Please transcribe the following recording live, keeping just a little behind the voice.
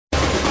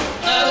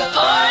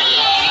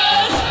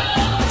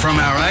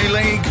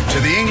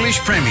the English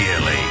Premier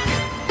League.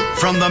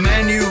 From the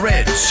Man U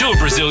Reds to a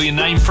Brazilian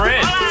named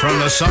Fred. From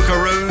the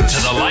Socceroos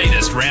to the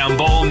latest round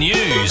ball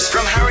news.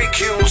 From Harry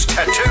Kewell's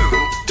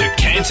tattoo to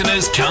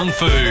Cantona's Kung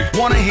Fu.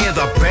 Want to hear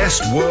the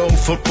best world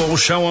football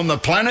show on the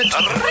planet?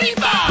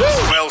 Arriba!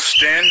 Well,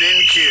 stand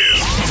in queue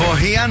for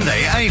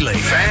Hyundai A-League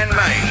Fan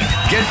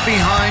Made. Get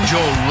behind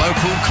your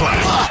local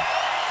club.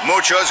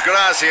 Muchas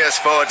gracias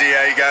for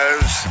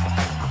Diegos.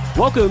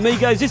 Welcome,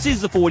 amigos. This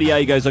is the Four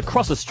Diegos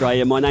across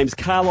Australia. My name's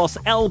Carlos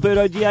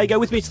Alberto Diego.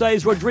 With me today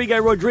is Rodrigo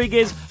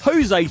Rodriguez,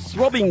 Jose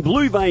Throbbing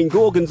Blue Vein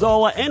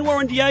Gorgonzola, and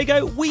Warren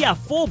Diego. We are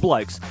four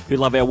blokes who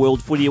love our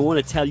world footy and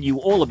want to tell you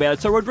all about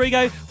it. So,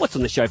 Rodrigo, what's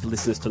on the show for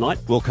listeners tonight?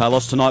 Well,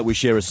 Carlos, tonight we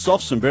share a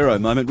soft sombrero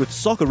moment with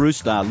Socceroo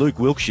star Luke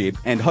Wilkshire,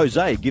 and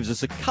Jose gives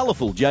us a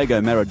colourful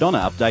Diego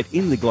Maradona update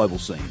in the global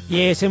scene.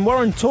 Yes, and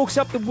Warren talks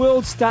up the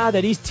world star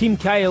that is Tim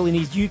Cahill in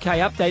his UK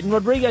update, and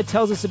Rodrigo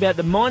tells us about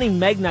the mining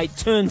magnate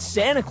turned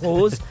Santa Claus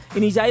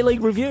in his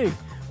A-League review.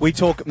 We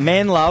talk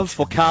man love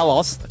for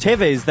Carlos,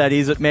 Tevez that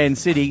is at Man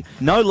City,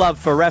 no love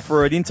for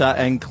Rafa at Inter,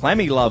 and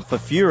clammy love for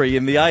Fury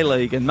in the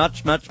A-League, and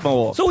much, much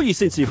more. So all you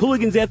sensitive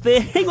hooligans out there,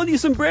 hang on to your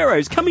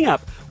sombreros. Coming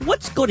up,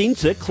 what's got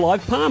into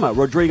Clive Palmer?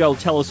 Rodrigo will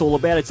tell us all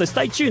about it, so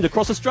stay tuned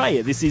across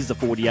Australia. This is the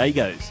Four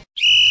Diegos.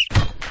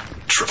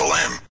 Triple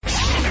M.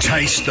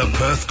 Taste the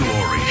Perth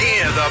glory.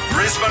 Hear the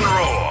Brisbane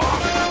roar.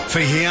 For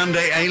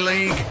Hyundai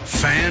A-League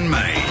Fan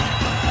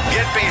Made.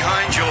 Get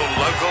behind your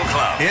local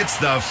club. It's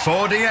the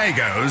Four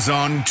Diegos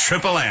on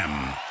Triple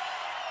M.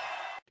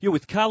 You're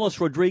with Carlos,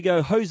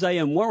 Rodrigo, Jose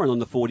and Warren on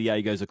the Four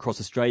Diegos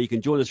across Australia. You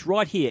can join us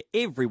right here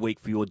every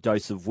week for your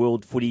dose of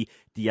world footy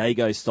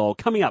Diego style.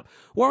 Coming up,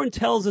 Warren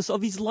tells us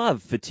of his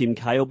love for Tim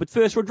Cahill. But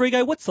first,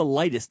 Rodrigo, what's the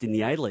latest in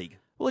the A-League?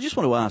 Well, I just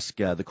want to ask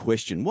the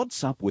question,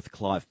 what's up with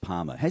Clive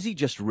Palmer? Has he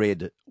just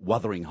read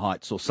Wuthering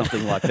Heights or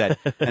something like that?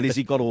 And has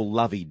he got all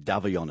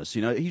lovey-dovey on us?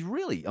 You know, he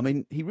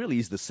really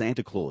is the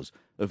Santa Claus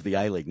of the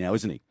A-League now,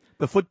 isn't he?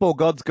 The football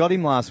gods got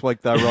him last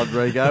week, though,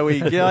 Rodrigo. He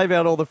gave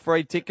out all the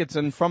free tickets,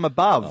 and from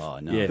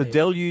above, the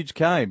deluge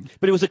came.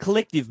 But it was a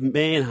collective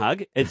man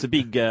hug. It's a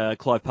big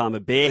Clive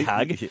Palmer bear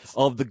hug yes.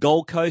 Of the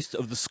Gold Coast,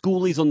 of the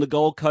schoolies on the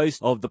Gold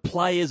Coast, of the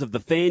players, of the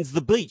fans, the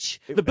beach.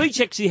 The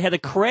beach actually had a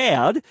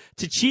crowd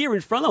to cheer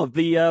in front of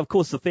the, of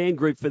course, the fan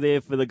group for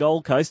the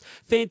Gold Coast.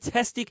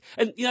 Fantastic.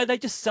 And, you know, they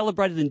just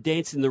celebrated and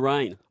danced in the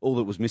rain. All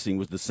that was missing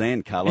was the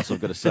sand, Carlos,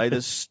 I've got to say.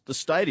 The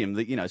stadium,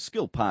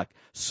 Skill Park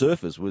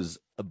surface was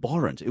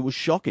abhorrent. It was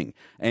shocking.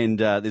 And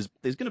there's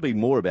going to be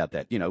more about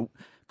that. You know,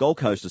 Gold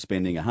Coast is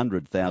spending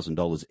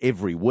 $100,000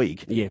 every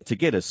week to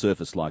get a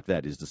surface like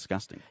that is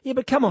disgusting. Yeah,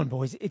 but come on,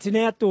 boys. It's an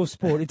outdoor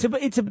sport.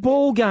 It's a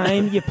ball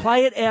game. You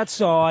play it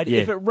outside.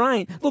 If it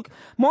rains. Look,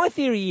 my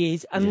theory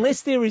is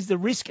unless there is the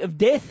risk of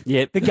death,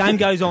 the game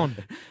goes on.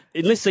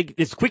 Unless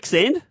it's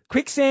quicksand.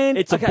 Quicksand.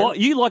 It's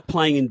you like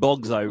playing in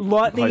bogs, though.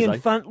 Lightning Jose.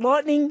 and fun.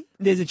 Lightning.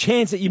 There's a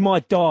chance that you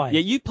might die.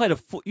 Yeah, you've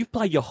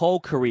played your whole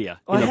career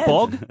in a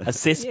bog, a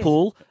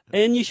cesspool,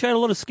 and you showed a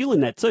lot of skill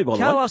in that too. By the way,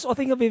 Carlos, I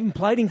think I've even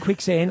played in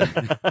quicksand.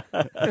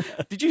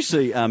 Did you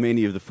see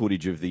any of the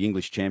footage of the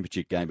English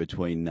Championship game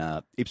between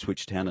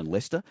Ipswich Town and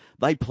Leicester?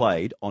 They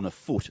played on a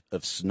foot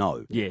of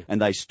snow. Yeah.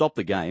 And they stopped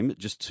the game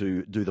just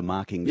to do the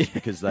markings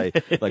because they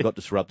got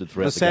disrupted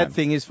throughout the game. The sad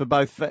thing is for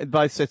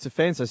both sets of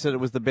fans, they said it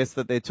was the best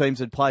that their teams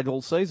had played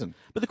all season.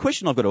 But the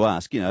question I've got to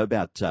ask,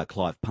 about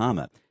Clive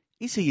Palmer,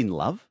 is he in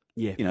love?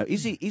 Yeah. You know,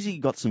 is he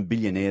got some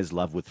billionaire's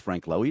love with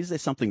Frank Lowy? Is there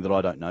something that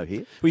I don't know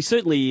here? We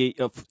certainly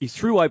he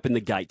threw open the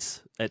gates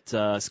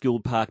at Skill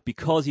Park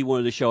because he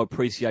wanted to show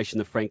appreciation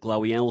to Frank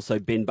Lowy and also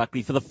Ben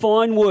Buckley for the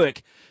fine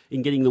work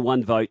in getting the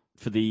one vote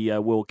for the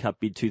World Cup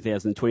bid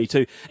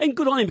 2022. And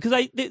good on him,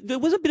 because there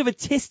was a bit of a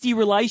testy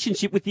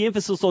relationship, with the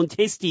emphasis on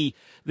testy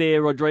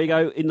there,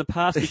 Rodrigo, in the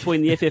past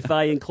between the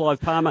FFA and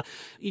Clive Palmer.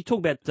 You talk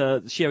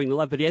about sharing the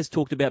love, but he has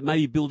talked about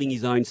maybe building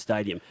his own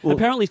stadium. Well,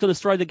 apparently he's going to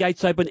throw the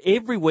gates open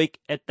every week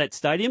at that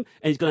stadium,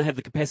 and he's going to have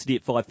the capacity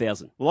at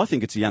 5,000. Well, I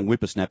think it's a young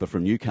whippersnapper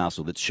from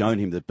Newcastle that's shown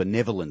him that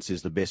benevolence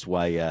is the best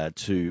way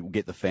to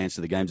get the fans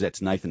to the games.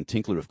 That's Nathan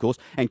Tinkler, of course.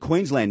 And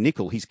Queensland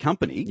Nickel, his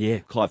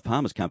company, Clive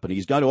Palmer's company,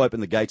 is going to open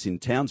the gates in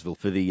Townsville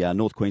for the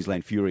North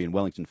Queensland Fury and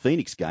Wellington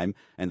Phoenix game,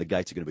 and the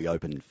gates are going to be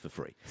open for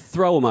free.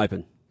 Throw them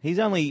open. He's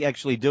only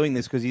actually doing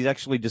this because he's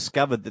actually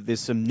discovered that there's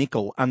some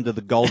nickel under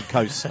the Gold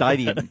Coast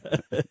Stadium.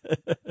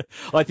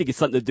 I think it's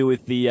something to do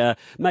with the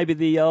maybe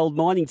the old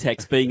mining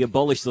tax being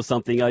abolished or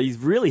something. He's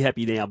really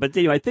happy now. But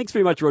anyway, thanks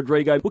very much,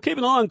 Rodrigo. We'll keep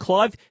an eye on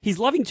Clive. He's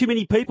loving too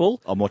many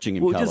people. I'm watching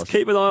him, We'll Carlos. just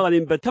keep an eye on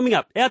him. But coming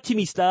up, our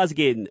Timmy Stars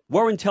again.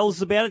 Warren tells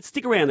us about it.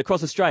 Stick around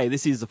across Australia.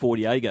 This is the Four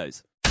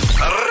Diegos.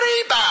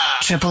 Arriba!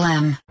 Triple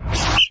M.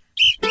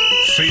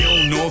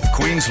 Feel North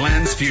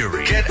Queensland's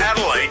fury. Get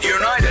Adelaide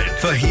United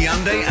for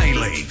Hyundai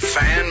A-League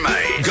Fan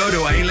Made. Go to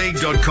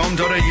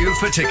aleague.com.au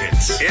for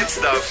tickets. It's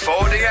the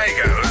Four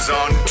Diegos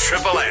on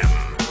Triple M.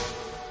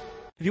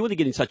 If you want to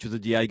get in touch with the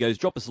Diegos,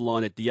 drop us a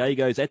line at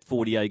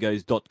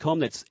diegos@fordiegos.com.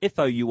 That's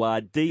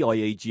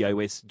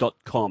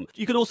FOURDIEGOS.com.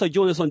 You can also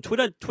join us on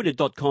Twitter,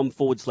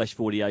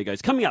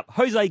 twitter.com/4Diegos. Coming up,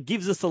 Jose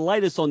gives us the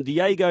latest on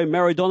Diego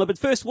Maradona. But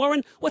first,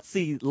 Warren, what's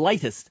the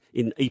latest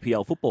in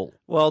EPL football?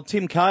 Well,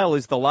 Tim Cahill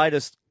is the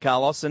latest,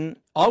 Carlos, and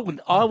I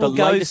will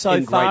go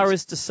so far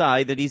as to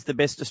say that he's the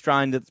best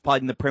Australian that's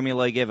played in the Premier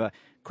League ever.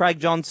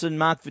 Craig Johnson,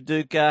 Mark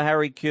Viduka,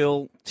 Harry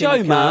Kewell,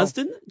 Joe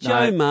Marsden.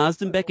 Joe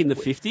Marsden back in the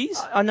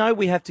 50s. I know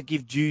we have to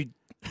give due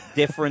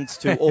deference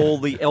to all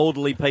the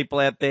elderly people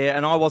out there,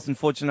 and I wasn't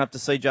fortunate enough to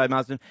see Joe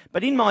Marsden.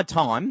 But in my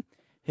time,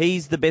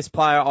 he's the best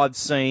player I've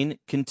seen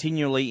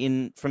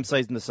continually from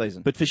season to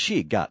season. But for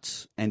sheer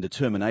guts and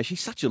determination,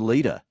 he's such a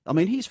leader. I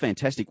mean, he's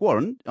fantastic.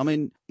 Warren, I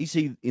mean, is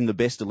he in the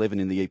best 11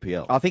 in the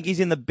EPL? I think he's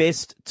in the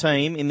best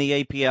team in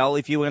the EPL.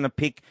 If you were going to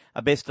pick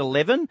a best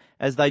 11,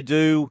 as they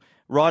do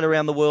right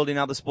around the world in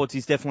other sports,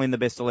 he's definitely in the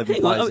best 11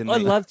 players. I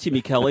love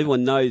Timmy Cahill.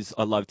 Everyone knows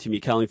I love Timmy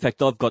Cahill. In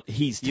fact, I've got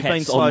his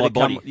tats on my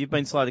body. You've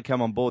been slow to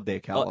come on board there,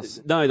 Carlos.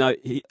 No,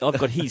 I've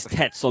got his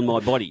tats on my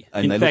body.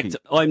 In fact,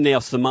 I'm now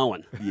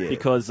Samoan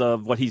because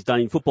of what he's done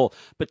in football.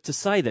 But to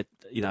say that,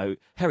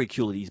 Harry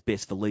Kewell at his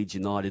best for Leeds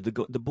United,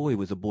 the boy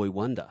was a boy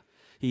wonder.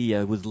 He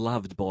was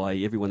loved by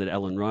everyone at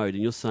Allen Road.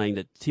 And you're saying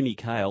that Timmy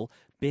Cahill,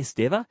 best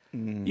ever?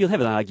 You'll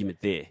have an argument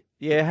there.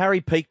 Yeah, Harry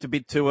peaked a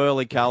bit too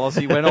early, Carlos.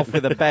 He went off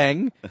with a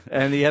bang,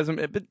 and he hasn't.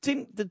 But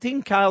the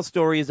Tim Cahill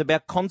story is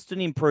about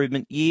constant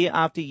improvement year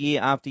after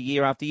year after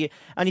year after year.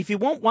 And if you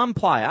want one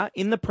player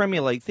in the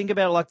Premier League, think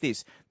about it like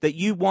this, that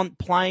you want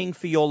playing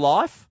for your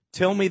life,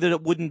 tell me that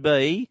it wouldn't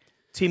be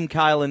Tim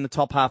Cahill in the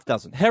top half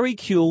dozen. Harry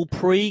Kewell,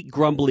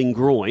 pre-grumbling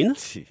groin,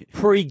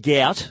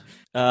 pre-gout,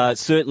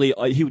 certainly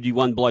he would be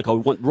one bloke I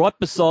would want right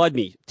beside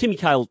me. Timmy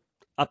Cahill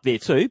up there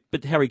too,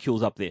 but Harry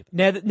Kewell's up there.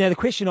 Now the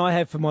question I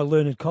have for my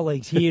learned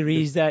colleagues here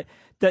is that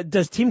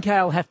does Tim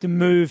Cahill have to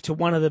move to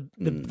one of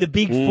the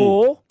big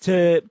four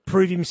to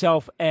prove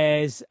himself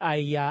as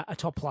a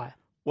top player?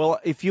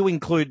 Well, if you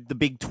include the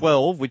Big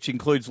 12, which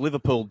includes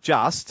Liverpool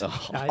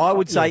I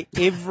would say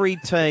every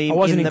team... I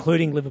wasn't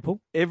including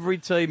Liverpool. Every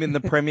team in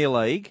the Premier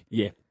League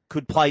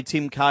could play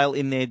Tim Cahill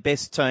in their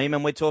best team,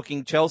 and we're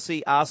talking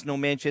Chelsea, Arsenal,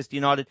 Manchester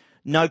United.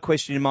 No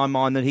question in my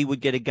mind that he would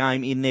get a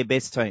game in their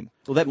best team.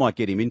 Well, that might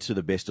get him into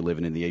the best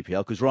 11 in the EPL,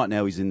 because right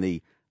now he's in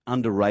the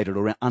underrated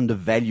or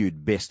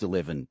undervalued best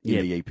 11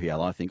 in the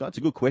EPL, I think. Oh, it's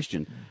a good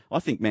question. I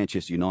think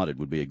Manchester United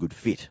would be a good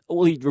fit.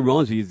 Well, he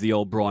reminds me of the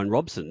old Brian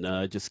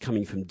Robson, just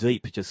coming from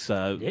deep, just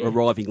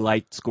arriving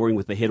late, scoring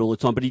with the head all the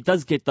time. But he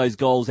does get those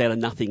goals out of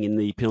nothing in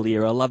the penalty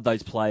area. I love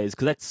those players,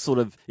 because that's sort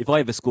of, if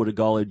I ever scored a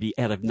goal, it'd be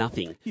out of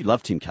nothing. You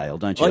love Tim Cahill,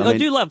 don't you? I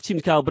do love Tim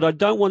Cahill, but I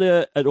don't want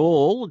to at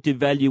all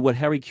devalue what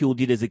Harry Kewell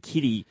did as a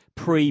kiddie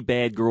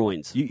pre-bad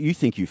groins. You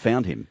think you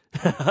found him?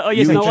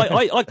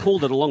 I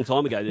called it a long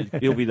time ago that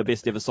he'll be the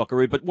best ever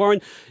Socceroo. But Warren,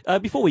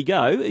 before we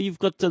go, you've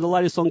got the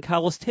latest on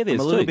Carlos Tevez.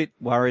 I'm a little bit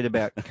worried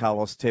about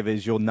Carlos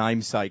Tevez, your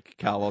namesake,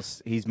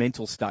 Carlos, his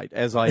mental state,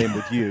 as I am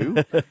with you.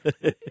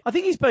 I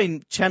think he's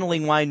been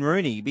channeling Wayne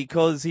Rooney,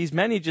 because his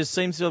manager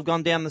seems to have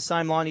gone down the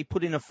same line. He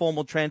put in a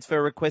formal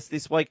transfer request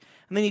this week,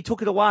 and then he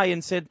took it away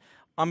and said,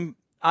 I'm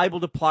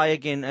able to play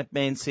again at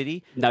Man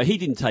City. No, he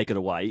didn't take it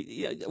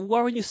away.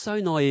 Warren, you're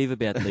so naive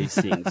about these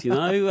things,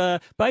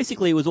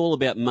 Basically, it was all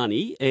about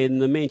money,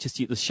 and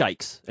the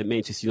sheikhs at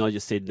Manchester United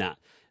just said, nah.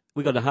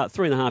 We've got a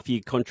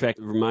 3.5-year contract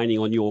remaining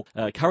on your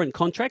current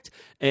contract,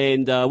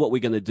 and what we're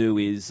going to do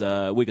is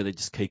we're going to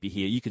just keep you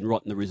here. You can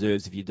rot in the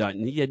reserves if you don't,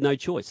 and he had no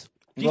choice.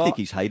 Do you think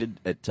he's hated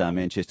at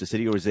Manchester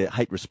City, or is there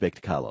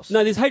hate-respect, Carlos?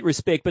 No, there's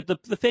hate-respect, but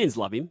the fans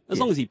love him. As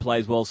long as he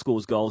plays well,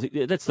 scores goals,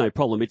 that's no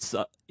problem. It's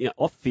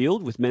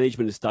off-field with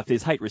management and stuff,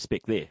 there's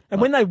hate-respect there. And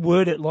when they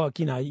word it like,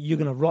 you're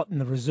going to rot in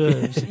the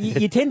reserves,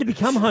 you tend to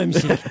become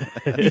homesick.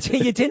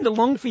 You tend to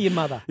long for your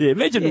mother. Yeah,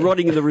 imagine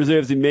rotting in the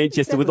reserves in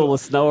Manchester with all the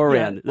snow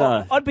around.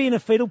 Yeah. I'd be in a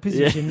fetal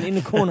position in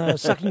the corner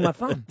sucking my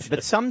thumb.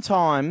 But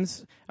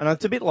sometimes, and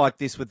it's a bit like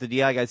this with the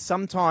Diegos,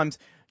 sometimes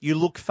you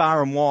look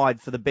far and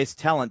wide for the best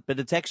talent, but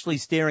it's actually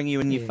staring you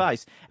in your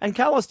face. And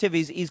Carlos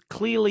Tevez is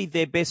clearly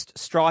their best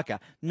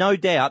striker. No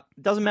doubt.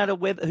 Doesn't matter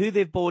who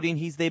they've brought in,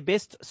 he's their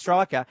best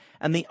striker.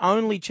 And the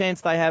only chance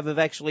they have of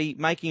actually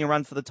making a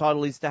run for the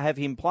title is to have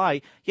him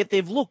play. Yet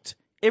they've looked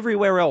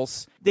everywhere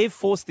else. They've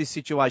forced this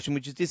situation,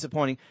 which is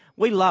disappointing.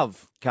 We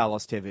love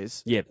Carlos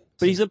Tevez. Yeah,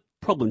 but he's a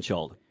problem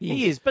child.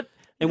 He is, but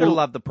you gotta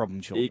love the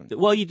problem children.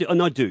 Well, you do,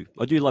 and I do.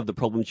 I do love the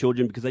problem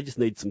children, because they just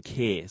need some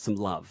care, some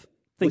love.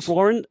 Thanks,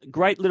 Warren.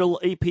 Great little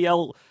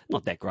EPL,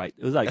 not that great,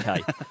 it was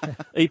okay.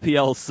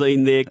 EPL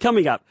scene there.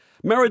 Coming up,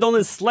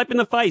 Maradona's slap in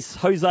the face.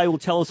 Jose will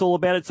tell us all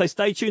about it, so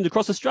stay tuned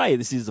across Australia.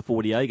 This is the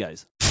 4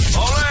 Diegos.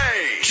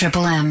 Olé!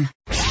 Triple M.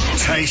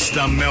 Taste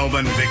the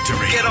Melbourne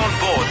victory. Get on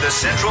board the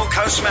Central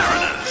Coast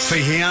Mariners for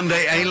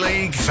Hyundai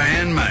A-League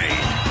Fan Made.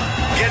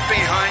 Get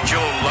behind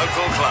your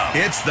local club.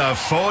 It's the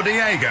 4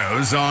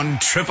 Diegos on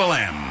Triple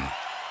M.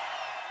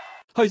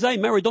 Jose,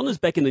 Maradona's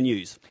back in the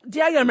news.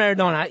 Diego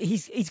Maradona,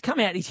 he's come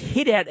out, he's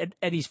hit out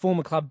at his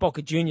former club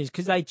Boca Juniors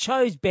because they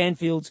chose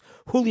Banfield's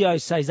Julio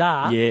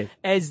Cesar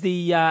as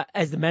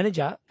the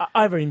manager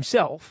over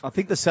himself. I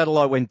think the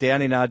satellite went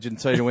down in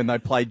Argentina when they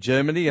played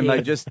Germany, and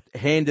they just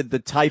handed the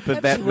tape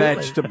of that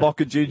match to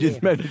Boca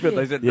Juniors management.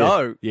 They said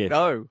no.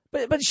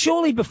 But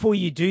surely before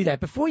you do that,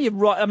 before you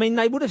write, I mean,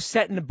 they would have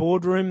sat in a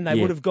boardroom and they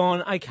would have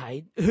gone,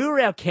 okay, who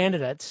are our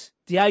candidates?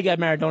 Diego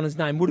Maradona's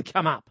name would have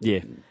come up.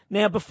 Yeah.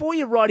 Now, before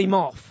you write him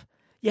off,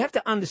 you have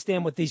to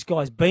understand what this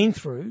guy's been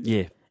through.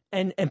 Yeah.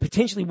 And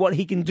potentially what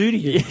he can do to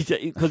you.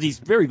 Because he's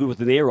very good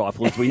with an air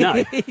rifle, as we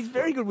know. He's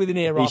very good with an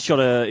air rifle.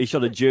 He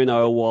shot a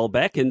journo a while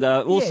back, and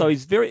also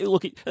he's very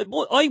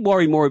I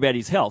worry more about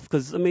his health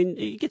because I mean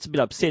he gets a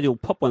bit upset. He'll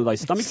pop one of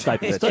those stomach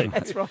staples too.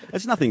 That's right.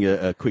 It's nothing.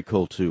 A quick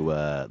call to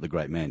the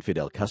great man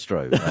Fidel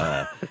Castro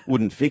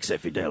wouldn't fix it.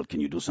 Fidel,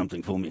 can you do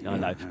something for me? I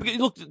know.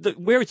 Look,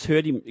 where it's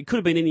hurt him, it could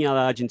have been any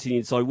other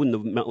Argentinian side.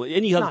 Wouldn't have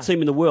any other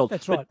team in the world.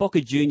 That's right. But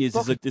Boca Juniors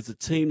is a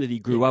team that he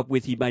grew up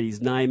with. He made his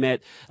name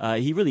at.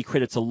 He really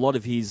credits a lot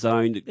of his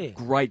own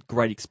great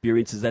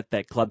experiences at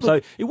that club.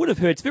 So it would have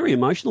hurt. It's very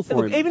emotional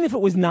for him. Even if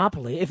it was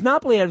Napoli, if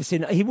Napoli had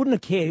said he wouldn't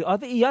have cared. I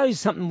think he owes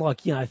something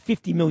like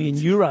 50 million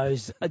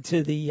euros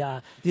to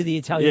the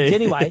Italians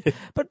anyway.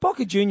 But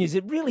Boca Juniors,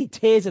 it really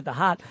tears at the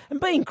heart. And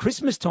being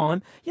Christmas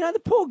time,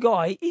 the poor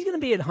guy, he's going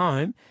to be at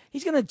home.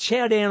 He's going to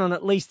chow down on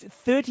at least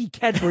 30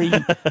 Cadbury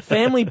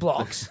family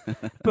blocks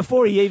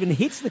before he even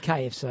hits the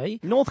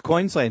KFC. North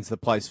Queensland's the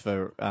place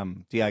for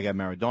Diego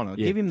Maradona.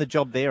 Give him the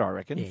job there, I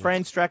reckon. Yeah.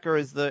 Fran Stracker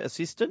as the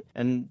assistant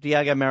and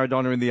Diego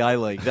Maradona in the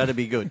A-League. That'd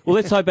be good. Well,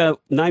 let's hope our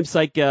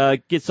namesake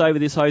gets over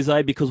this,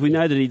 Jose, because we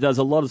know that he does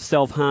a lot of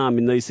self-harm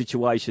in these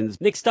situations.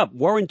 Next up,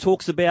 Warren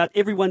talks about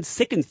everyone's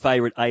second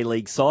favourite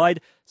A-League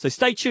side. So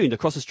stay tuned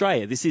across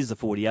Australia. This is the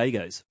 40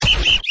 Diegos.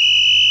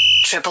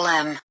 Triple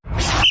M.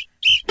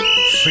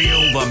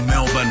 Feel the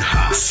Melbourne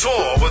heart.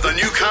 Soar with the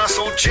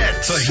Newcastle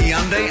Jets. The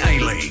Hyundai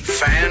A-League.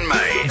 Fan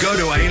made. Go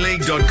to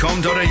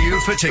aleague.com.au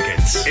for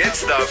tickets.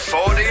 It's the 4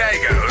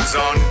 Diegos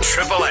on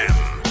Triple M.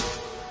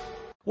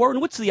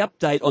 Warren, what's the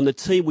update on the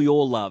team we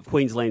all love,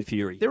 Queensland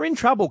Fury? They're in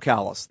trouble,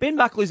 Carlos. Ben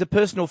Buckley's a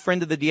personal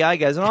friend of the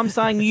Diegos, and I'm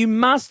saying you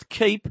must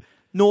keep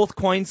North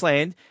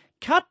Queensland.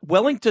 Cut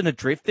Wellington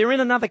adrift. They're in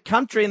another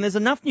country, and there's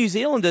enough New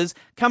Zealanders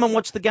come and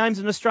watch the games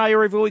in Australia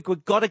every week.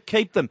 We've got to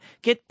keep them.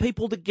 Get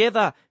people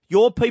together.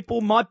 Your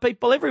people, my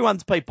people,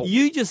 everyone's people.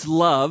 You just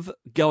love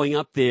going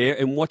up there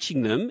and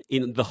watching them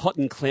in the hot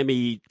and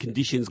clammy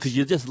conditions because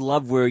you just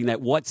love wearing that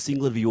white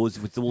singlet of yours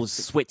with all the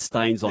sweat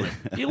stains on it.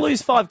 You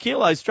lose 5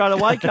 kilos straight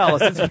away,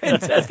 Carlos. It's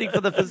fantastic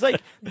for the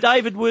physique.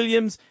 David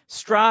Williams,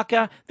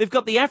 Straka, they've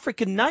got the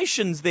African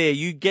nations there,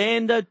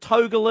 Uganda,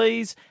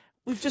 Togolese.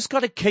 We've just got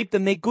to keep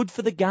them. They're good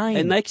for the game.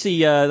 And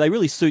actually, they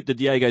really suit the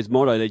Diego's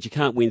motto that you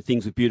can't win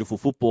things with beautiful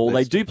football.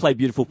 They do play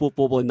beautiful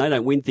football and they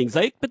don't win things.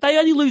 But they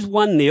only lose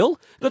 1-0.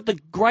 Got the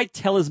great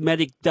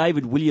talismanic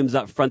David Williams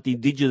up front, the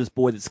Indigenous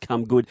boy that's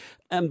come good.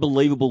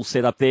 Unbelievable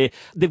setup there.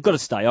 They've got to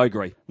stay, I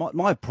agree.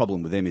 My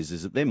problem with them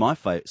is that they're my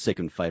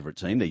second favourite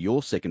team. They're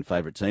your second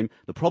favourite team.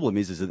 The problem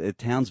is that they're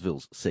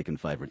Townsville's second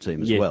favourite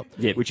team as well,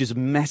 which is a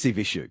massive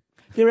issue.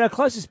 They're our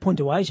closest point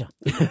to Asia,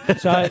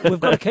 so we've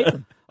got to keep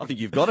them. I think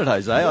you've got it,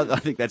 Jose. I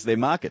think that's their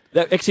market.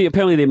 Actually,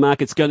 apparently their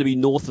market's going to be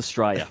North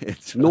Australia.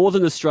 Right.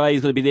 Northern Australia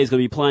is going to be there. It's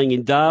going to be playing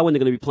in Darwin. They're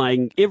going to be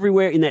playing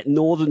everywhere in that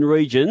northern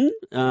region.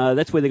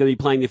 That's where they're going to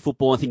be playing their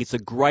football. I think it's a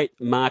great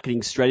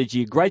marketing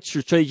strategy, a great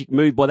strategic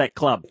move by that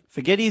club.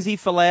 Forget Izzy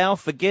Folau,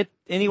 forget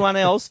anyone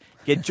else.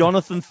 Get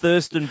Jonathan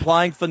Thurston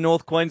playing for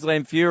North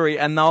Queensland Fury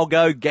and they'll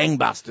go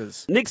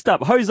gangbusters. Next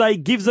up, Jose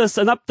gives us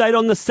an update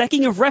on the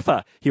sacking of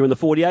Rafa here on the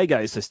 4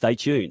 Diegos, so stay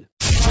tuned.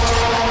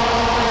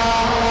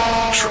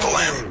 Triple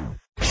M.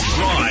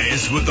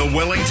 Rise with the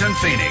Wellington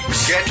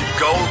Phoenix. Get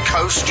Gold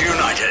Coast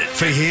United.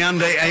 For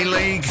Hyundai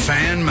A-League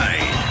Fan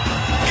Made.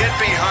 Get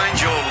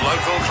behind your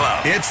local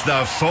club. It's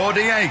the 4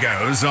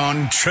 Diegos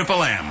on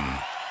Triple M.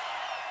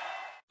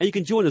 And you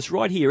can join us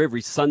right here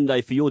every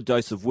Sunday for your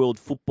dose of world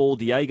football,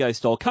 Diego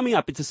style. Coming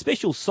up, it's a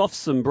special soft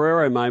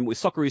sombrero moment with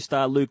Socceroo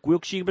star Luke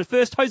Wilkshire. But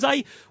first,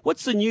 Jose,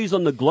 what's the news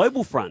on the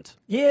global front?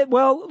 Yeah,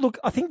 well, look,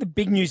 I think the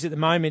big news at the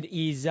moment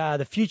is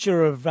the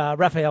future of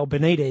Rafael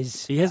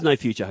Benitez. He has no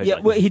future, Jose.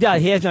 Yeah, well, he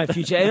does. He has no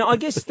future. And I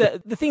guess the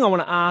thing I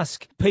want to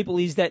ask people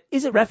is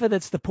it Rafa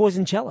that's the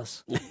poison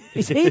chalice?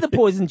 Is he the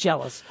poison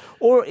chalice?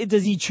 Or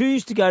does he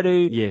choose to go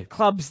to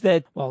clubs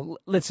that, well,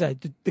 let's say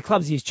the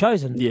clubs he's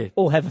chosen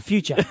all have a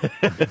future?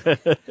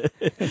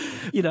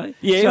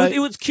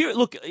 It was curious.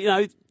 Look,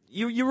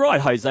 you're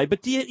right, Jose. But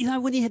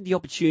when he had the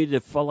opportunity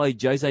to follow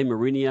Jose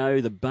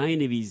Mourinho, the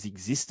bane of his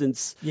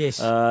existence,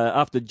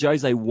 after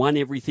Jose won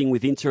everything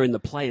with Inter and the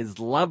players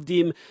loved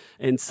him,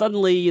 and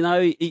suddenly,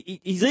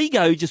 his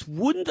ego just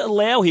wouldn't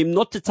allow him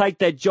not to take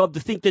that job, to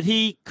think that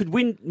he could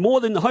win more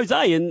than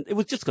Jose, and it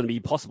was just going to be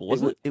impossible,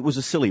 wasn't it? It was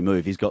a silly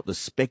move. He's got the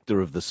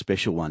spectre of the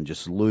special one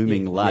just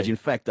looming large. In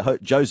fact,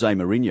 Jose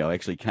Mourinho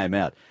actually came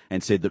out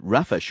and said that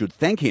Rafa should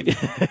thank him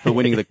for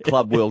winning the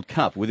Club World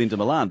Cup with Inter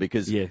Milan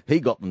because he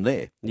got them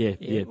there.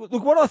 Yeah.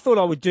 Look, what I thought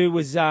I would do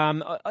was I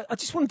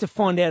just wanted to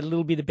find out a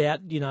little bit about,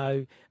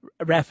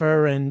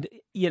 Rafa and,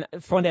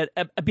 find out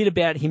a bit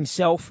about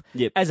himself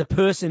as a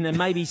person and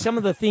maybe some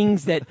of the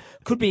things that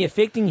could be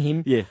affecting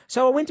him. Yeah.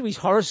 So I went to his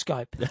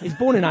horoscope. He's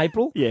born in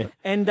April. Yeah.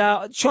 And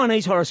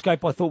Chinese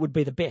horoscope I thought would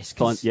be the best.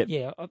 Fine, yep.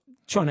 Yeah,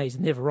 Chinese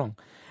are never wrong.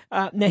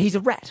 Now, he's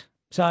a rat.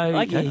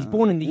 So he's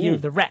born in the year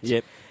of the rat.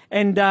 Yep.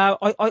 And I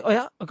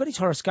got his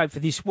horoscope for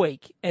this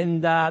week,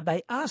 and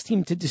they asked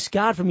him to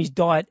discard from his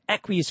diet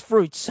aqueous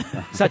fruits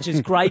such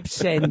as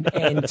grapes and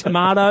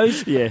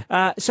tomatoes,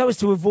 so as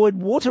to avoid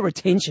water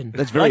retention.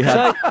 That's very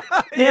hard.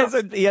 He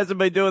hasn't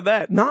been doing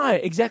that. No,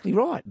 exactly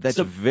right. That's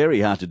very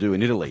hard to do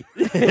in Italy.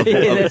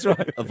 Yeah, that's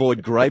right.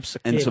 Avoid grapes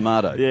and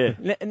tomato.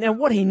 Yeah. Now,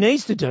 what he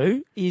needs to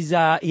do is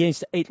he needs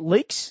to eat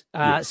leeks,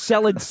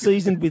 salad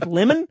seasoned with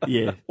lemon,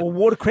 or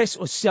watercress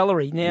or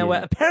celery. Now,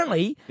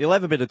 apparently, You'll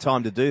have a bit of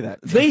time to do that.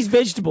 these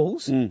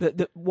vegetables,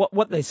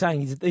 what they're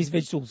saying is that these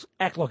vegetables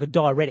act like a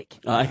diuretic,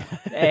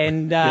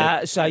 and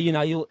so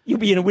you'll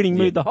be in a winning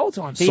mood the whole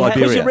time. He's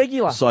a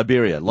regular.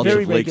 Siberia, lots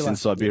Very of leeks regular. in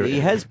Siberia. He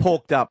has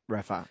porked up,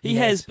 Rafa. He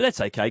has, but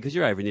that's okay because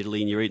you're over in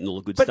Italy and you're eating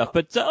all the good stuff.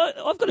 But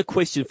I've got a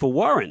question for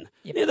Warren.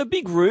 Now, the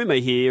big rumour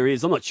here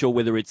is, I'm not sure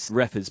whether it's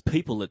Rafa's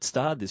people that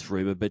started this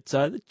rumour, but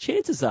the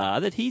chances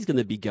are that he's going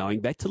to be going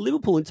back to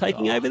Liverpool and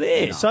taking over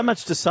there. So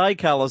much to say,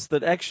 Carlos,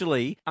 that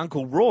actually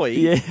Uncle Roy,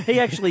 he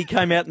actually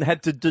came out and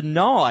had to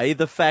deny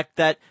the fact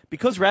that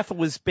because Rafa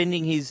was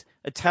spending his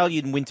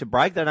Italian winter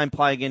break, they don't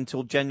play again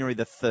until January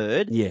the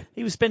 3rd,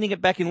 he was spending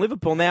it back in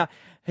Liverpool. Now,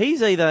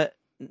 he's either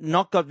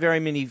not got very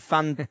many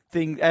fun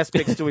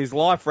aspects to his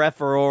life,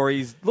 Rafa, or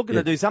he's looking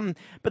to do something.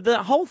 But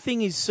the whole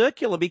thing is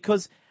circular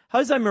because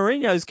Jose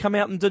Mourinho's come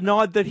out and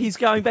denied that he's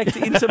going back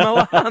to Inter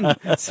Milan.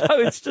 So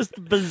it's just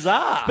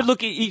bizarre. But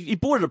look, he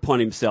brought it upon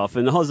himself.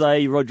 And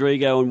Jose,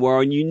 Rodrigo and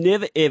Warren, you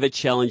never, ever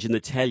challenge an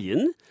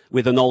Italian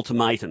with an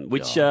ultimatum,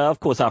 which, of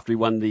course, after he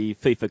won the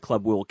FIFA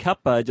Club World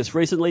Cup just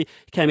recently,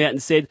 he came out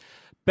and said,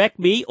 back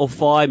me or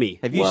fire me.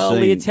 Have you seen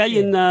the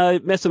Italian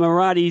Massimo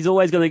Moratti, he's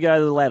always going to go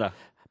to the latter.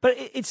 But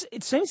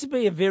it seems to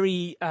be a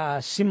very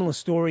similar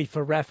story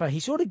for Rafa. He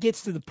sort of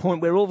gets to the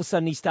point where all of a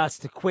sudden he starts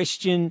to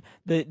question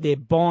their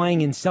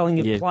buying and selling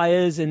of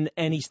players, and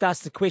he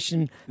starts to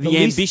question the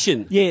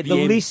ambition. The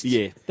list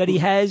that he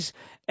has.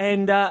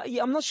 And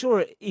I'm not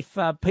sure if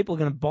people are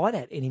going to buy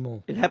that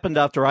anymore. It happened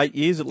after 8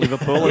 years at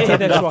Liverpool. It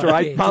happened after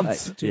 8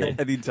 months at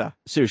Inter.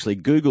 Seriously,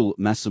 Google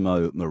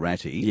Massimo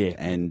Moratti,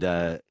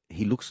 and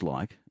he looks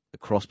like a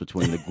cross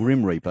between the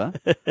Grim Reaper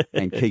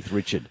and Keith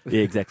Richard.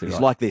 Yeah, exactly. He's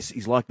like this.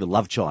 He's like the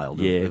love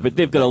child. Yeah, but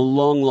they've got a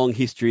long, long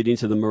history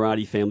into the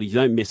Moratti family. You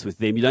don't mess with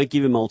them. You don't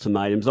give him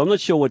ultimatums. I'm not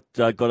sure what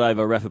got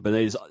over Rafa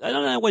Benitez. I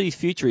don't know what his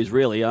future is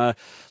really.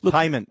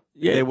 Payment.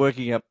 Yeah. They're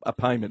working up a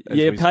payment.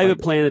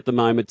 Payment plan at the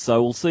moment,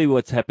 so we'll see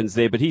what happens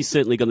there. But he's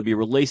certainly going to be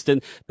released.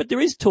 But there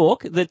is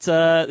talk that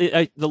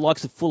the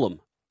likes of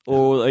Fulham,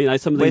 or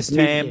some of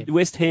these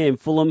West Ham,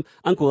 Fulham.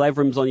 Uncle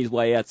Avram's on his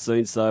way out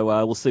soon, so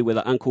we'll see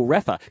whether Uncle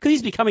Rafa, because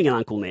he's becoming an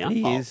uncle now.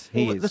 He is.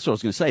 That's what I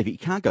was going to say. If he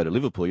can't go to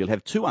Liverpool, you'll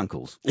have two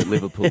uncles at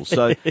Liverpool.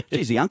 So,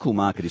 geez, the uncle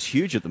market is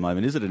huge at the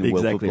moment, isn't it? In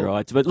world exactly football?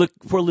 Right. But look,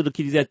 for all little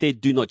kiddies out there,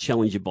 do not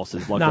challenge your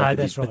bosses like No, Rafa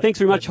that's did. right. But thanks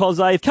very much,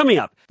 Jose. Coming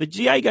up, the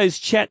Diego's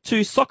chat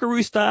to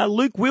Socceroo star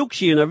Luke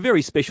Wilkshire in a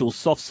very special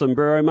soft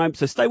sombrero moment.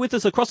 So stay with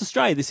us across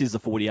Australia. This is the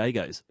 4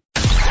 Diegos.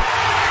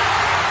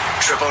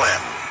 Triple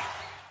M.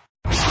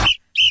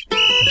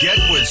 Get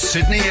with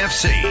Sydney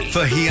FC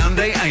for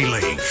Hyundai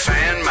A-League.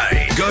 Fan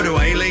made. Go to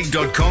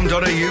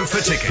aleague.com.au for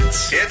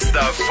tickets. It's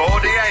the 4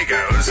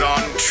 Diegos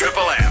on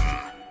Triple M.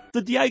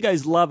 The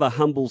Diegos love a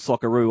humble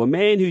Socceroo, a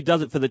man who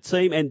does it for the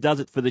team and does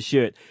it for the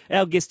shirt.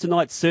 Our guest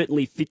tonight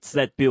certainly fits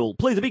that bill.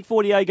 Please, a big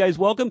 4 Diegos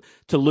welcome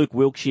to Luke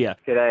Wilkshire.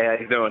 G'day,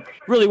 how you doing?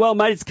 Really well,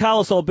 mate. It's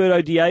Carlos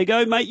Alberto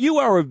Diego. Mate, you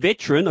are a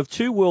veteran of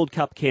 2 World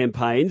Cup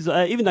campaigns,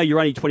 even though you're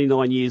only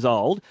 29 years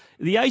old.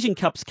 The Asian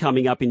Cup's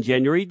coming up in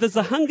January. Does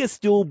the hunger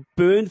still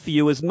burn for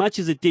you as much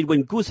as it did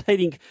when Gus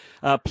Hiddink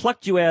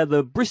plucked you out of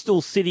the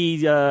Bristol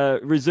City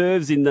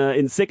reserves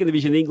in Second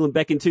Division England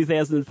back in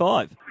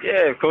 2005?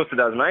 Yeah, of course it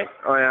does, mate.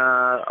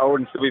 I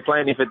wouldn't still be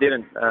playing if it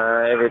didn't.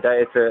 Every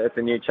day it's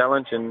a new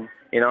challenge, and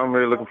I'm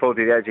really looking forward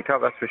to the Asian Cup,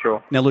 that's for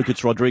sure. Now, Luke,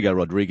 it's Rodrigo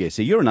Rodriguez.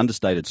 So you're an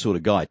understated sort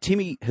of guy.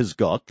 Timmy has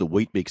got the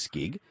Weet-Bix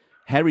gig.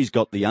 Harry's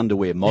got the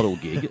underwear model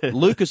gig.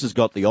 Lucas has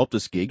got the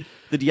Optus gig.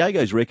 The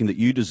Diegos reckon that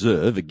you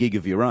deserve a gig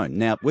of your own.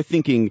 Now, we're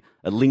thinking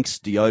a Lynx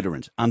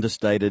deodorant,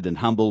 understated and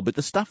humble, but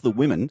the stuff the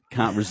women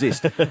can't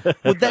resist.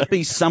 Would that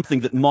be something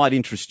that might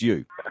interest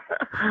you?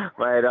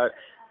 Mate,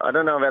 I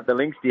don't know about the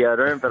Lynx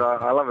deodorant, but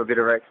I love a bit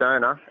of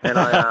Rexona, and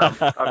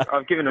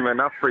I've given them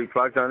enough free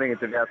plugs. I think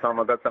it's about time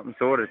I got something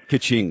sorted.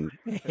 Ka-ching.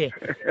 Yeah.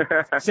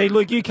 See,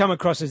 Luke, you come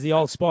across as the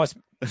Old Spice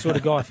sort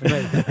of guy for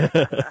me.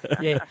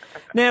 Yeah.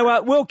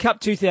 Now, World Cup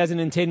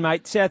 2010,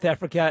 mate, South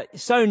Africa,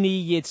 so near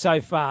yet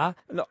so far.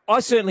 I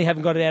certainly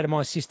haven't got it out of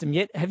my system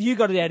yet. Have you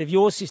got it out of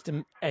your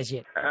system as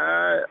yet?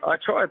 I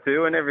try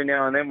to, and every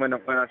now and then when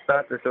I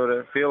start to sort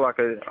of feel like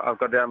I've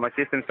got it out of my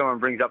system, someone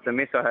brings up the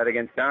miss I had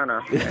against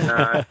Ghana.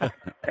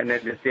 And and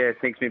then just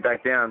sinks me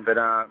back down. But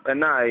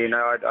no,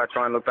 I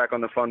try and look back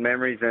on the fond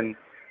memories, and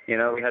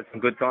we had some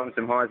good times,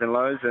 some highs and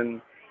lows,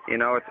 and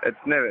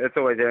it's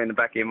always there in the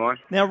back of your mind.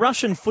 Now,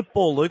 Russian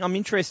football, Luke. I'm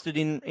interested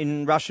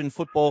in Russian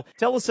football.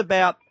 Tell us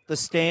about the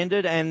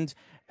standard and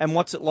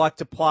what's it like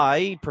to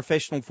play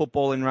professional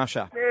football in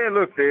Russia? Yeah,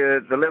 look,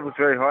 the level's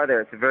very high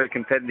there. It's a very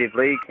competitive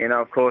league.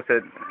 Of course,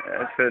 at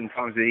certain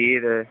times of the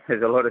year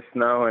there's a lot of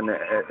snow, and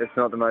it's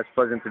not the most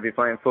pleasant to be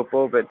playing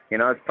football, but,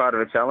 it's part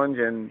of a challenge,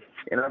 and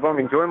I'm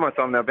enjoying my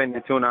time now. I've been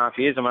there 2.5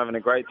 years. I'm having a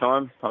great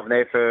time. I'm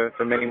there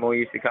for many more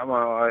years to come,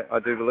 I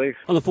do believe.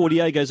 On the 40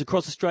 Agos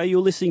across Australia,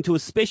 you're listening to a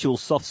special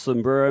soft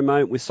sombrero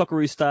moment with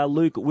Socceroo star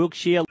Luke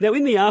Wilkshire. Now,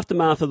 in the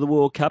aftermath of the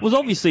World Cup, was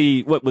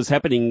obviously what was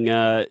happening.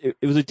 It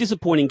was a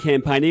disappointing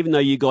campaign, even though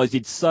you guys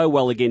did so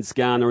well against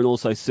Ghana and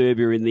also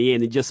Serbia in the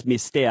end and just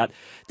missed out.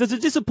 Does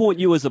it disappoint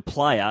you as a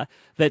player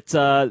that,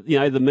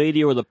 the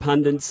media or the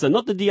pundits,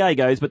 not the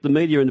Diegos, but the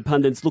media and the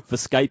pundits look for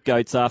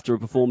scapegoats after a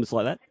performance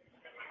like that?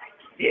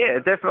 Yeah,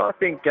 definitely. I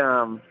think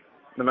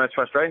the most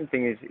frustrating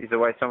thing is the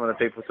way some of the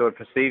people sort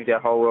of perceived our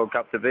whole World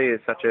Cup to be as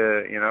such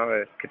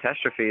a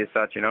catastrophe as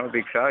such, a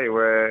big failure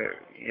where,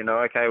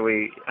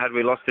 had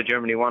we lost to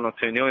Germany 1 or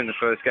 2-0 in the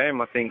first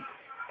game, I think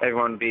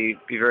everyone would be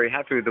very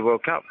happy with the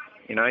World Cup.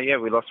 We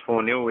lost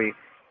 4-0. We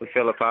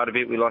fell apart a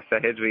bit. We lost our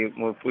heads. We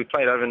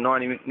played over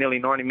nearly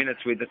 90 minutes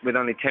with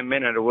only 10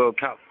 men at a World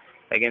Cup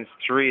against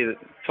 3 of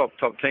the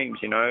top teams,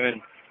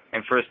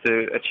 and for us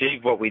to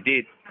achieve what we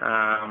did,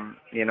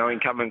 in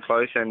coming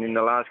close and in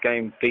the last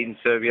game beating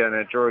Serbia and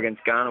a draw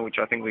against Ghana, which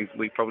I think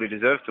we probably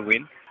deserved to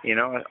win.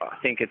 I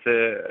think it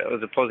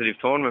was a positive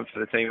tournament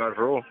for the team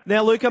overall.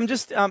 Now, Luke,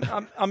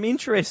 I'm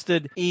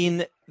interested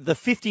in the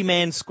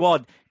 50-man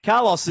squad.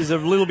 Carlos is a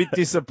little bit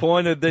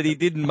disappointed that he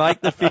didn't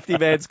make the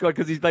 50-man squad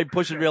because he's been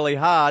pushing really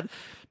hard.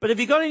 But have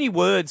you got any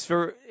words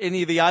for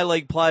any of the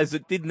A-League players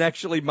that didn't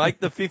actually make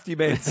the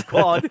 50-man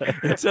squad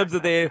in terms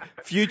of their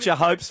future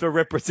hopes for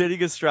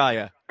representing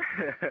Australia?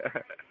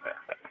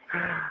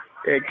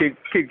 Yeah,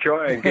 keep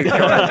trying.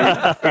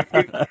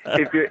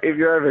 If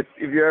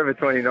you're over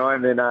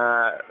 29, then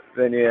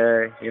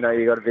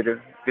you got a bit of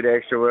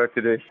extra work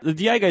to do. The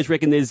Diegos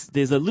reckon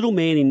there's a little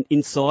man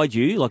inside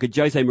you, like a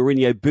Jose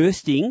Mourinho,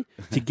 bursting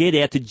to get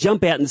out, to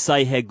jump out and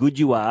say how good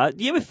you are.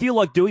 Do you ever feel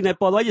like doing that,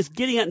 by the way, just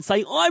getting out and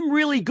saying, I'm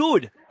really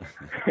good?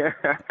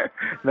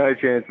 No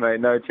chance, mate,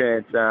 no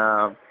chance.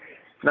 You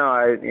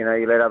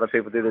let other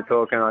people do the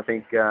talking. I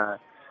think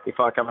if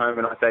I come home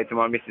and I say to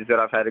my missus that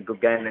I've had a good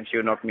game, then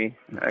she'll knock me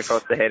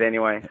across the head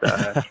anyway.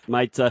 So.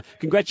 Mate,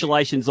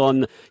 congratulations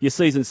on your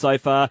season so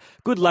far.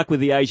 Good luck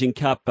with the Asian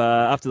Cup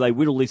after they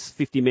whittle this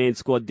 50-man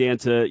squad down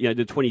to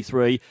to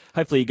 23.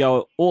 Hopefully you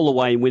go all the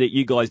way and win it.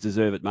 You guys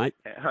deserve it, mate.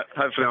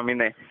 Hopefully I'm in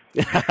there.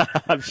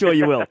 I'm sure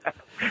you will.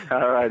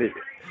 All righty.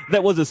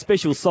 That was a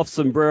special soft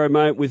sombrero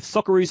moment with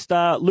Socceroo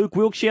star Luke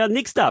Wilkshire.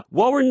 Next up,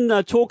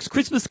 Warren talks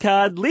Christmas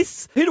card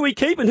lists. Who do we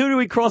keep and who do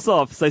we cross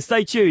off? So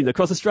stay tuned.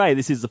 Across Australia,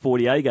 this is the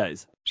 40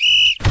 Agos.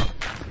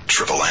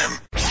 Triple M.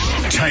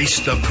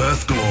 Taste the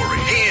Perth glory.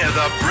 Hear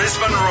the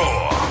Brisbane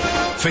roar.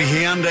 For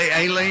Hyundai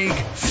A-League,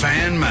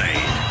 fan made.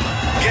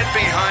 Get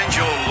behind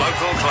your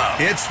local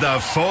club. It's the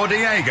 40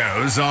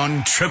 Agos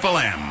on Triple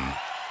M.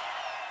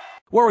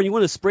 Warren, you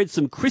want to spread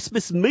some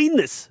Christmas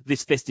meanness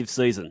this festive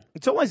season?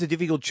 It's always a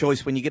difficult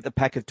choice when you get the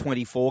pack of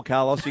 24,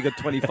 Carlos. You've got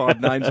 25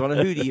 names on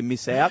it. Who do you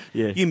miss out?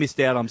 Yeah. You missed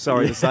out, I'm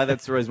sorry to say.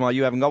 That's the reason why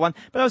you haven't got one.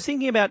 But I was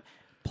thinking about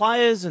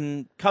players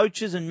and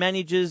coaches and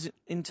managers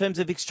in terms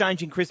of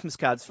exchanging Christmas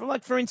cards.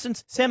 For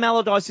instance, Sam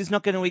Allardyce is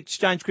not going to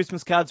exchange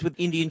Christmas cards with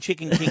Indian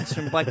Chicken Kings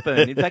from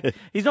Blackburn. In fact,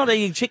 he's not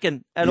eating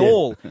chicken at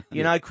all.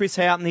 Chris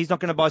Houghton, he's not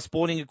going to buy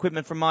sporting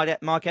equipment from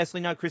Mike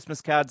Astley. No Christmas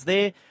cards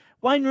there.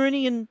 Wayne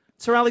Rooney and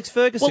Sir Alex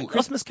Ferguson,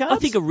 Christmas cards? I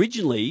think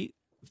originally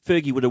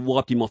Fergie would have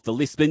wiped him off the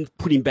list, then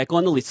put him back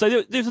on the list.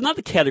 So there's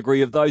another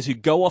category of those who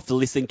go off the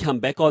list and come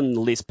back on the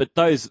list, but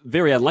those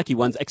very unlucky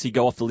ones actually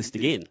go off the list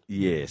again.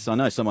 Yes, I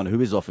know someone who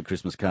is off a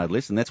Christmas card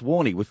list, and that's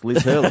Warney with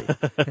Liz Hurley.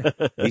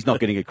 He's not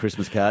getting a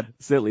Christmas card.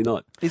 Certainly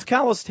not. Is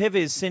Carlos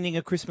Tevez sending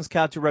a Christmas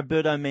card to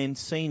Roberto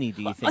Mancini,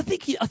 do you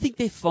think? I think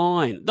they're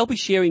fine. They'll be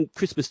sharing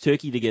Christmas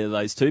turkey together,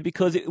 those two,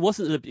 because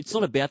it's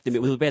not about them.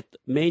 It was about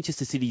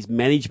Manchester City's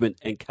management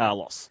and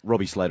Carlos.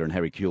 Robbie Slater and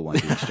Harry Kewell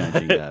won't be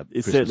exchanging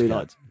Christmas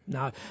cards.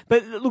 No,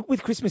 but look,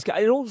 with Christmas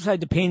cards, it also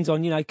depends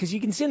on, because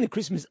you can send the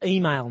Christmas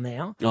email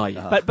now. Oh,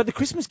 yeah. But the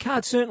Christmas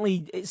card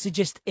certainly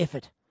suggests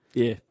effort.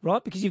 Yeah.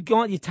 Right? Because you're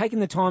taking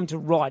the time to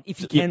write, if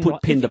you can put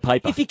write. pen to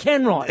paper. If you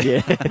can write.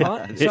 Yeah.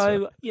 Right?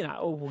 So,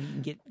 or you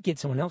can get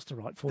someone else to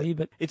write for you.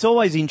 But it's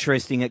always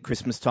interesting at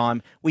Christmas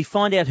time. We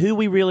find out who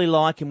we really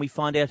like and we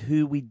find out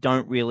who we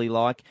don't really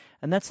like.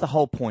 And that's the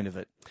whole point of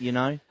it,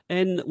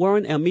 And,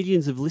 Warren, our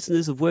millions of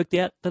listeners have worked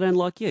out they don't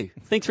like you.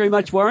 Thanks very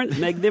much, Warren.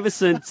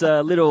 Magnificent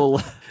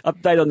little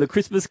update on the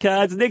Christmas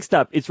cards. Next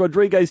up, it's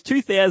Rodrigo's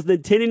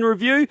 2010 in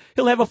review.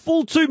 He'll have a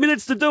full 2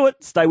 minutes to do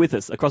it. Stay with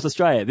us. Across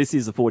Australia, this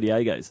is the 40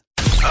 Agos.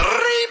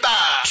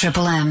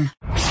 Triple M.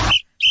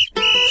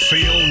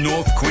 Feel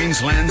North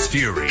Queensland's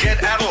fury.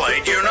 Get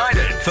Adelaide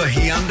United for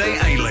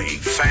Hyundai A-League.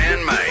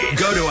 Fan made.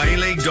 Go to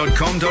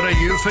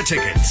aleague.com.au for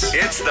tickets.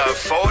 It's the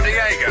Four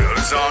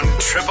Diegos on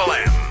Triple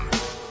M.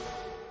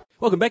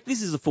 Welcome back.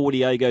 This is the Four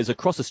Diegos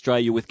across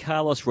Australia with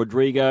Carlos,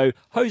 Rodrigo,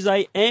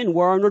 Jose and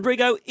Warren.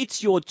 Rodrigo,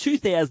 it's your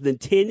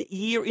 2010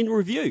 year in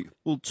review.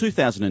 Well,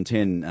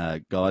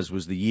 2010, guys,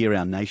 was the year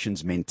our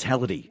nation's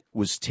mentality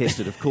was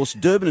tested. Of course,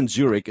 Durban and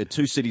Zurich are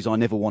two cities I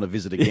never want to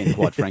visit again,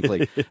 quite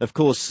frankly. Of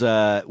course,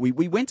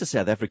 we went to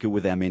South Africa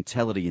with our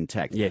mentality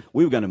intact. Yeah.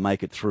 We were going to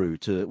make it through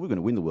we were going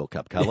to win the World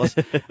Cup, Carlos.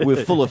 We were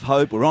full of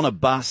hope. We're on a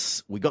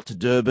bus. We got to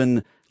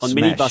Durban. On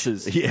smash.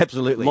 minibuses. Yeah,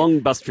 absolutely. Long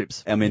bus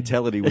trips. Our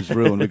mentality was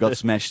ruined. We got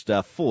smashed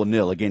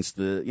 4-0 against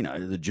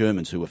the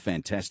Germans, who were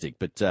fantastic.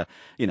 But,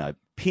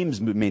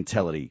 Pim's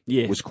mentality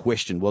was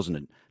questioned, wasn't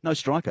it? No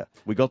striker.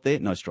 We got there,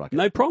 no striker.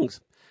 No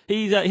prongs.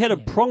 He had a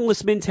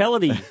prongless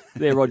mentality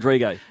there,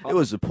 Rodrigo. It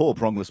was a poor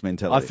prongless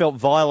mentality. I felt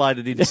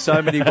violated in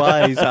so many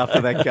ways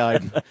after that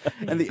game.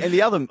 And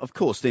the other, of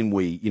course, then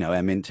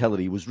our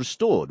mentality was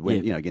restored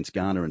when, against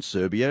Ghana and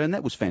Serbia, and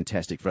that was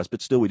fantastic for us,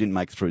 but still we didn't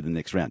make it through the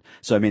next round.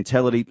 So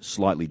mentality,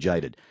 slightly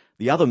jaded.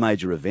 The other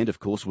major event, of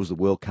course, was the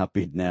World Cup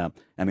bid. Now,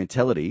 our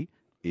mentality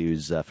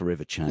is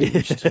forever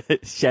changed.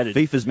 Shattered.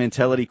 FIFA's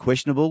mentality,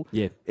 questionable.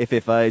 Yeah.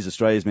 FFA's,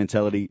 Australia's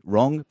mentality,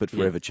 wrong, but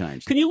forever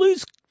changed. Can you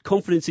lose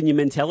confidence in your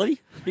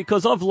mentality?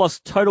 Because I've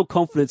lost total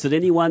confidence that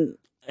anyone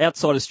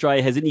outside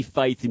Australia has any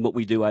faith in what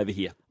we do over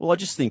here. Well, I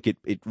just think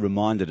it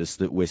reminded us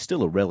that we're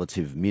still a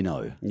relative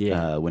minnow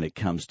when it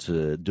comes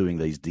to doing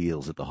these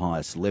deals at the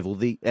highest level,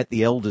 at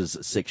the elders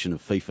section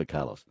of FIFA,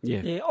 Carlos.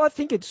 Yeah, I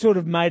think it sort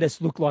of made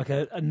us look like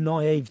a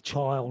naive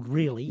child,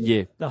 really.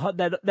 Yeah.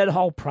 That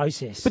whole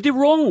process. But they're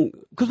wrong,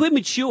 because we're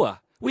mature.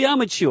 We are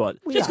mature.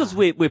 Just because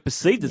we're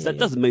perceived as that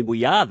doesn't mean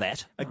we are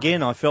that.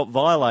 Again, I felt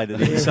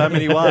violated in so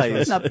many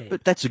ways. No,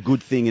 but that's a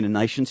good thing in a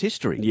nation's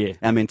history. Yeah.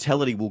 Our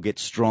mentality will get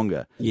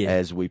stronger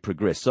as we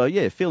progress. So,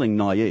 feeling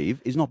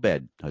naive is not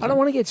bad, Jose. I don't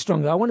want to get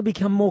stronger. I want to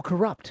become more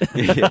corrupt.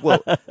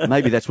 Well,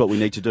 maybe that's what we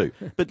need to do.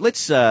 But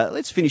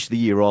let's finish the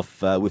year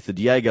off with the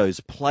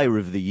Diego's Player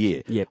of the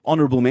Year. Yep.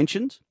 Honourable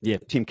mentions?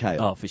 Yep. Tim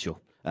Cahill. Oh, for sure.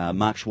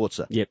 Mark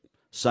Schwarzer. Yep.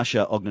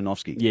 Sasha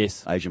Ognanovsky.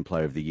 Yes. Asian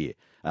Player of the Year.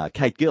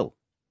 Kate Gill.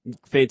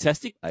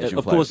 Fantastic.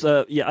 Of course,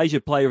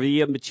 Asia Player of the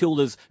Year,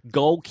 Matilda's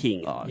Goal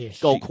King.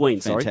 Goal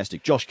Queen, sorry.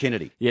 Fantastic. Josh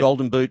Kennedy, Yep.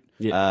 Golden Boot,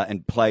 Yep.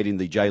 And played in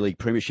the J-League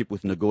Premiership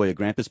with Nagoya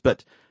Grampus.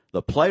 But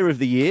the Player of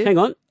the Year... Hang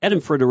on. Adam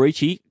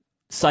Frederici,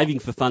 saving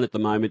for fun at the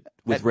moment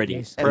with Reading.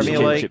 yes.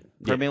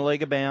 Premier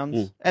League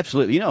abounds.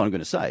 Absolutely. You know what I'm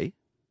going to say?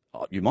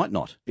 Oh, you might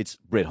not. It's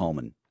Brett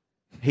Holman.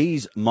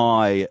 He's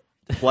my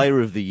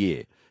Player of the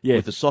Year. Yeah.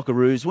 With the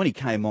Socceroos, when he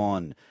came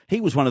on,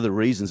 he was one of the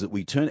reasons that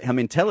our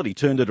mentality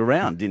turned it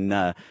around in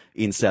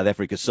South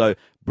Africa. So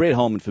Brett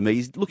Holman, for me,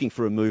 he's looking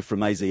for a move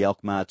from AZ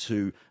Alkmaar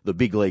to the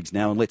big leagues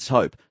now, and let's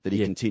hope that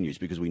he continues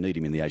because we need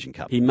him in the Asian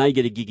Cup. He may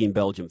get a gig in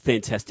Belgium.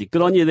 Fantastic.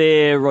 Good on you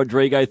there,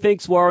 Rodrigo.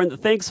 Thanks, Warren.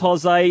 Thanks,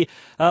 Jose.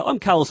 I'm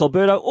Carlos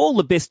Alberto. All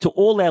the best to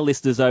all our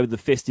listeners over the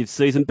festive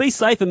season. Be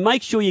safe and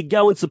make sure you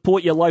go and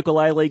support your local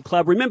A-League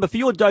club. Remember, for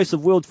your dose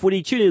of world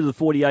footy, tune into the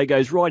Four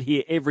Diegos right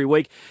here every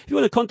week. If you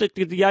want to contact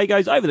the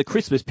Diegos over the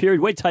Christmas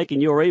period, we're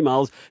taking your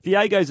emails.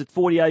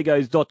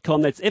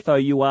 Diegos@4diegos.com. That's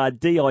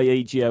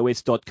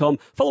FOURDIEGOS.com.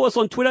 Follow us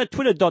on Twitter,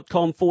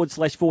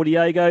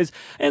 twitter.com/4Diegos.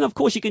 And, of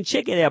course, you can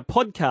check out our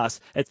podcast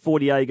at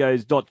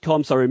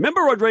 4Diegos.com. So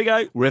remember,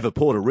 Rodrigo, Wherever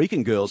Puerto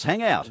Rican girls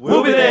hang out.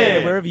 we'll be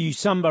there. Wherever you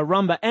samba,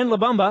 rumba, and la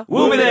bamba,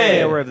 We'll be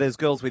there. Wherever there's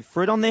girls with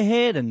fruit on their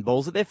head and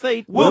balls at their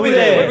feet. We'll be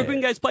there. Wherever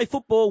Gringos play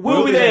football,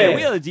 we'll be there.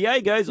 We are the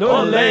Diegos.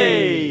 Olé.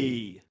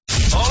 Olé.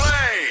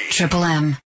 Olé! Triple M.